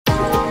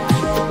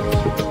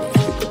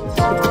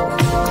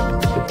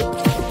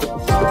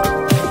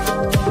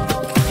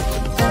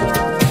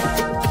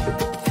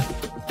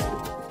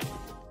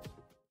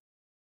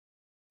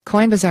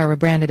Koinbazar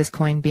Rebranded as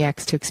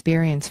KoinBX to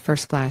experience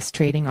first-class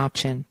trading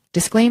option.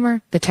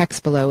 Disclaimer, the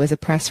text below is a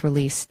press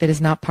release that is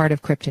not part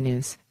of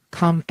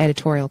cryptonews.com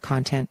editorial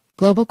content.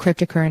 Global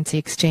cryptocurrency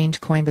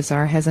exchange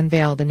Koinbazar has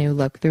unveiled a new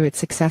look through its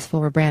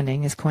successful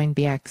rebranding as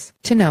KoinBX.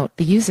 To note,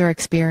 the user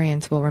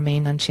experience will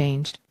remain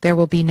unchanged. There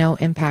will be no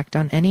impact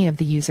on any of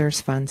the user's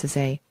funds as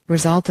a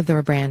result of the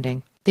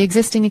rebranding. The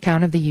existing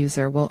account of the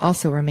user will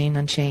also remain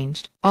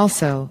unchanged.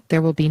 Also,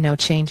 there will be no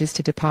changes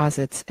to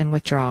deposits and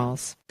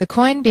withdrawals. The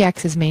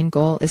KoinBX's main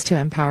goal is to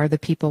empower the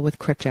people with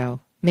crypto,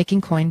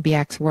 making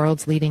KoinBX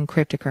world's leading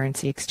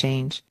cryptocurrency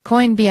exchange.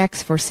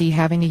 KoinBX foresee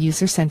having a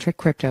user-centric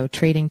crypto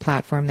trading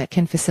platform that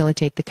can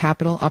facilitate the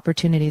capital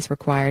opportunities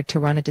required to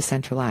run a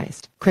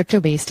decentralized,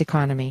 crypto-based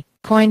economy.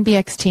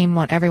 KoinBX team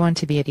want everyone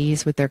to be at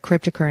ease with their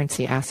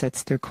cryptocurrency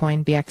assets through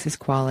KoinBX's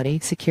quality,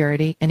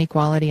 security, and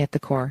equality at the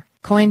core.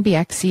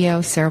 KoinBX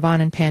CEO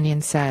Servan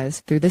Panyan says,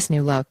 through this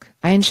new look,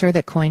 I ensure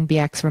that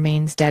KoinBX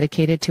remains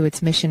dedicated to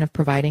its mission of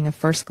providing a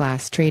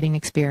first-class trading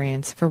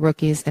experience for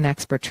rookies and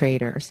expert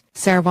traders.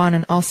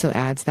 Servan also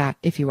adds that,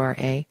 if you are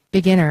a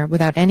beginner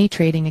without any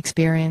trading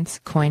experience,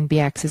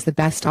 KoinBX is the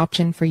best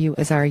option for you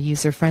as our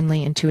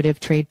user-friendly intuitive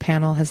trade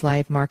panel has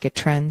live market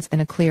trends and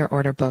a clear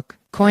order book.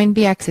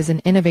 KoinBX is an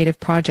innovative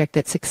project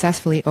that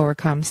successfully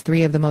overcomes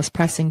three of the most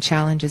pressing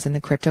challenges in the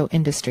crypto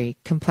industry: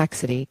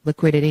 complexity,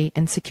 liquidity,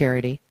 and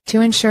security.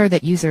 To ensure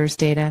that users'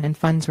 data and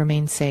funds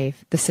remain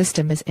safe, the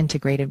system is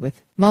integrated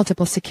with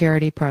multiple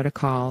security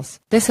protocols.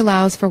 This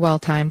allows for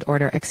well-timed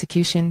order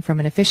execution from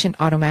an efficient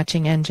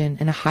auto-matching engine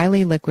in a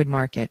highly liquid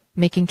market,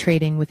 making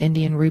trading with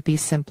Indian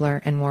rupees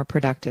simpler and more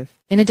productive.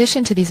 In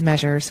addition to these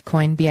measures,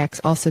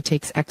 KoinBX also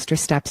takes extra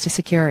steps to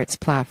secure its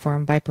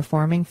platform by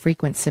performing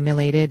frequent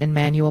simulated and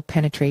manual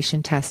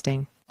penetration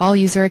testing. All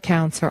user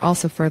accounts are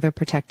also further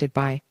protected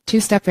by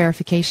two-step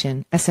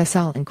verification,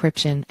 SSL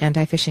encryption,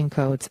 anti-phishing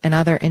codes, and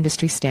other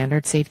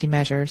industry-standard safety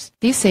measures.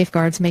 These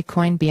safeguards make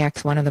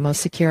KoinBX one of the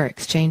most secure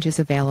exchanges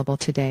available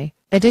today.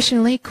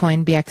 Additionally,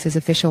 KoinBX's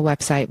official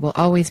website will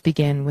always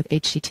begin with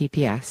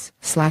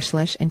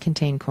https:// and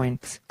contain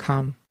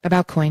coins.com.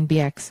 About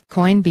KoinBX.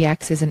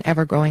 KoinBX is an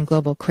ever-growing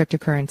global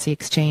cryptocurrency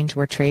exchange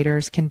where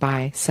traders can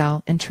buy,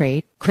 sell, and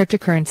trade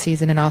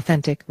cryptocurrencies in an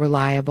authentic,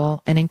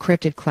 reliable, and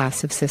encrypted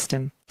class of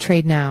system.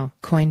 Trade now,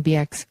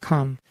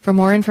 KoinBX.com. For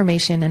more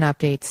information and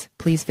updates,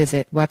 please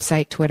visit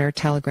website, Twitter,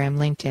 Telegram,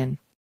 LinkedIn.